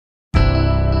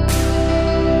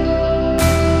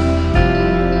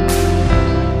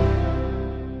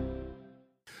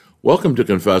Welcome to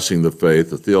Confessing the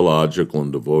Faith, a theological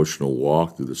and devotional walk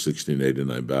through the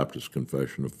 1689 Baptist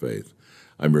Confession of Faith.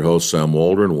 I'm your host, Sam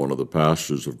Waldron, one of the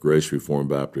pastors of Grace Reformed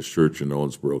Baptist Church in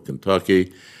Owensboro,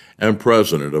 Kentucky, and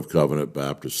president of Covenant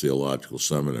Baptist Theological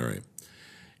Seminary.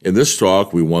 In this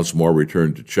talk, we once more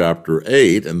return to chapter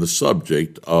 8 and the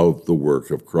subject of the work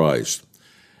of Christ.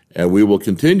 And we will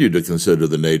continue to consider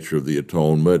the nature of the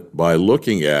atonement by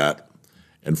looking at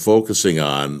and focusing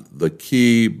on the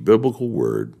key biblical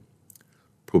word,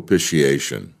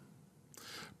 propitiation.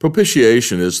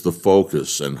 Propitiation is the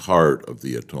focus and heart of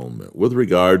the atonement. With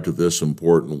regard to this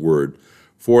important word,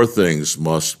 four things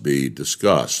must be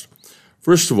discussed.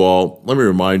 First of all, let me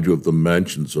remind you of the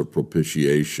mentions of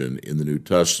propitiation in the New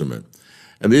Testament.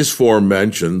 And these four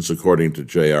mentions, according to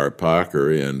J.R.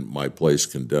 Packer in My Place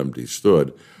Condemned He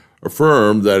Stood,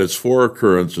 affirm that its four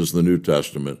occurrences in the New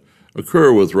Testament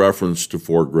occur with reference to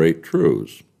four great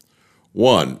truths.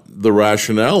 One, the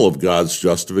rationale of God's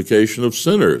justification of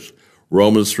sinners,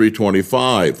 Romans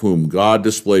 3:25, whom God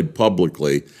displayed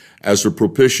publicly as a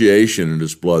propitiation in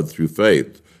his blood through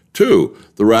faith. Two,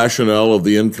 the rationale of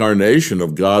the incarnation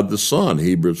of God the Son,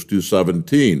 Hebrews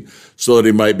 2:17, so that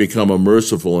he might become a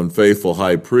merciful and faithful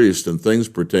high priest in things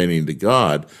pertaining to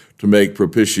God to make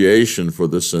propitiation for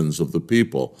the sins of the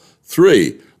people.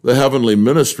 Three, the heavenly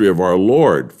ministry of our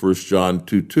Lord, 1 John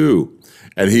 2:2,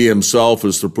 and he himself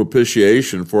is the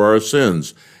propitiation for our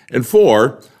sins. And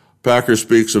four, Packer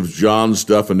speaks of John's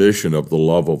definition of the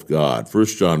love of God.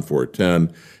 1 John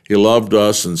 4:10, he loved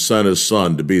us and sent his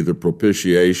Son to be the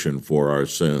propitiation for our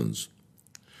sins.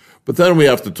 But then we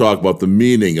have to talk about the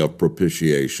meaning of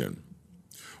propitiation.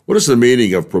 What is the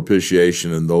meaning of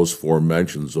propitiation in those four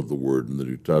mentions of the word in the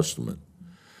New Testament?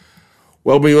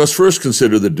 Well, we must first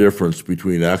consider the difference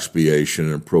between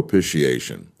expiation and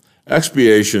propitiation.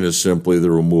 Expiation is simply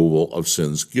the removal of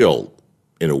sin's guilt.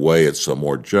 In a way, it's a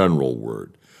more general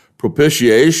word.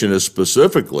 Propitiation is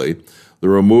specifically the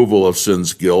removal of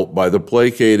sin's guilt by the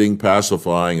placating,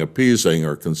 pacifying, appeasing,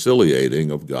 or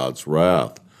conciliating of God's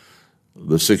wrath.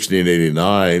 The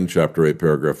 1689, chapter 8,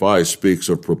 paragraph I, speaks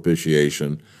of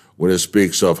propitiation when it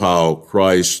speaks of how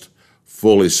Christ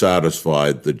fully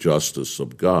satisfied the justice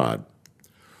of God.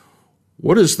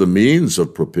 What is the means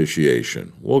of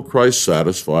propitiation? Well, Christ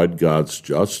satisfied God's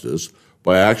justice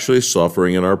by actually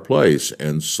suffering in our place,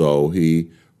 and so he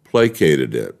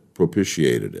placated it,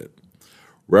 propitiated it.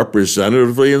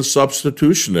 Representatively and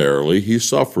substitutionarily, he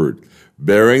suffered,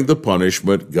 bearing the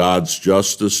punishment God's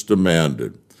justice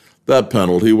demanded. That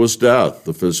penalty was death,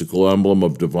 the physical emblem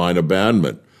of divine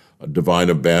abandonment.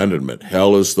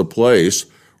 Hell is the place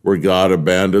where God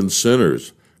abandons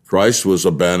sinners. Christ was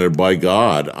abandoned by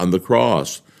God on the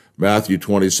cross. Matthew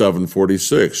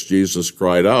 27:46, Jesus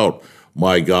cried out,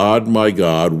 my God,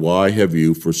 why have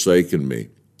you forsaken me?"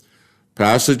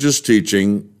 Passages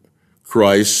teaching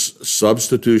Christ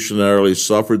substitutionarily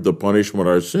suffered the punishment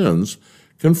of our sins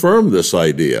confirm this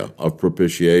idea of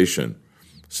propitiation.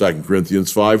 2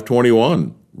 Corinthians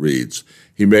 5:21 reads,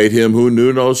 he made him who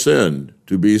knew no sin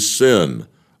to be sin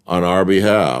on our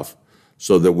behalf,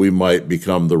 so that we might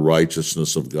become the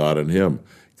righteousness of God in him.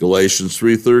 Galatians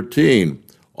 3:13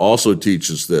 also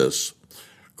teaches this.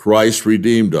 Christ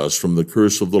redeemed us from the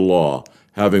curse of the law,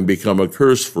 having become a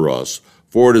curse for us.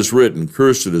 For it is written,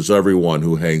 cursed is everyone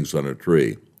who hangs on a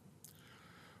tree.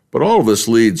 But all of this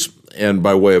leads, and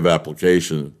by way of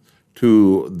application,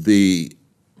 to the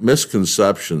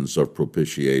misconceptions of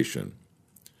propitiation,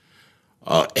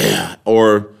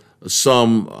 or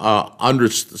some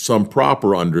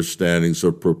proper understandings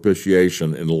of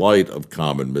propitiation in light of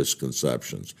common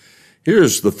misconceptions.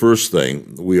 Here's the first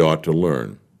thing we ought to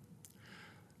learn.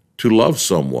 To love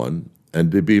someone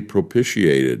and to be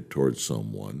propitiated towards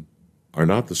someone are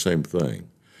not the same thing.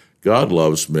 God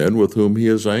loves men with whom he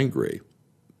is angry.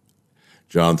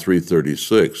 John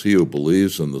 3:36, he who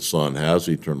believes in the Son has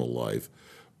eternal life,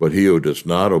 but he who does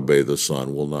not obey the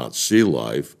Son will not see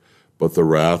life, but the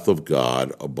wrath of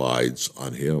God abides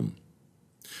on him.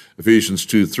 Ephesians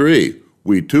 2:3,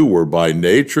 we too were by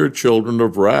nature children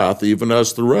of wrath, even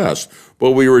as the rest.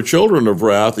 But we were children of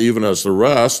wrath, even as the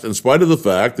rest, in spite of the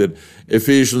fact that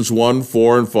Ephesians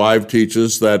 1:4 and 5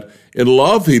 teaches that in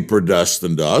love he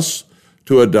predestined us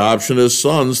to adoption as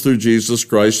sons through Jesus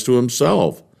Christ to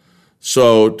himself.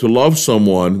 So to love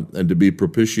someone and to be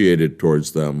propitiated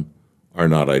towards them are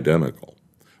not identical.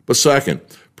 But second,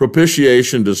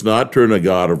 propitiation does not turn a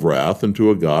God of wrath into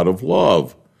a God of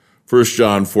love. 1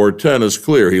 John 4:10 is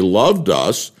clear. He loved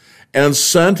us and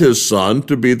sent his Son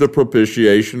to be the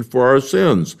propitiation for our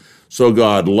sins. So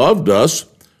God loved us,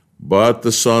 but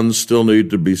the Son still needed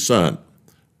to be sent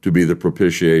to be the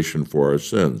propitiation for our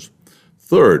sins.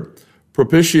 Third,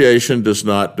 Propitiation does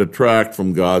not detract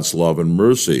from God's love and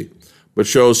mercy, but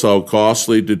shows how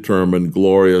costly, determined,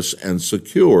 glorious, and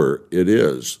secure it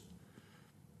is.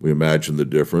 We imagine the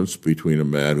difference between a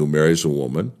man who marries a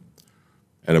woman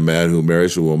and a man who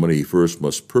marries a woman he first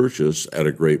must purchase at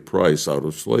a great price out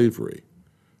of slavery.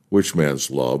 Which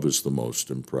man's love is the most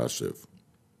impressive?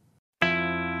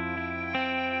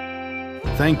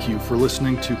 Thank you for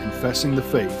listening to Confessing the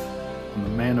Faith on the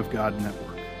Man of God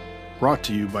Network, brought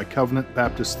to you by Covenant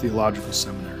Baptist Theological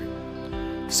Seminary.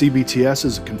 CBTS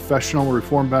is a confessional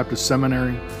Reformed Baptist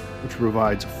seminary which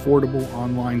provides affordable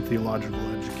online theological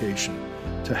education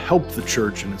to help the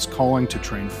church in its calling to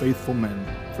train faithful men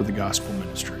for the gospel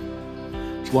ministry.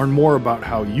 To learn more about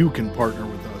how you can partner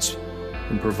with us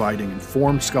in providing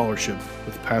informed scholarship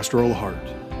with pastoral heart,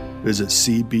 visit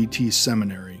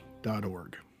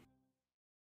cbtseminary.org.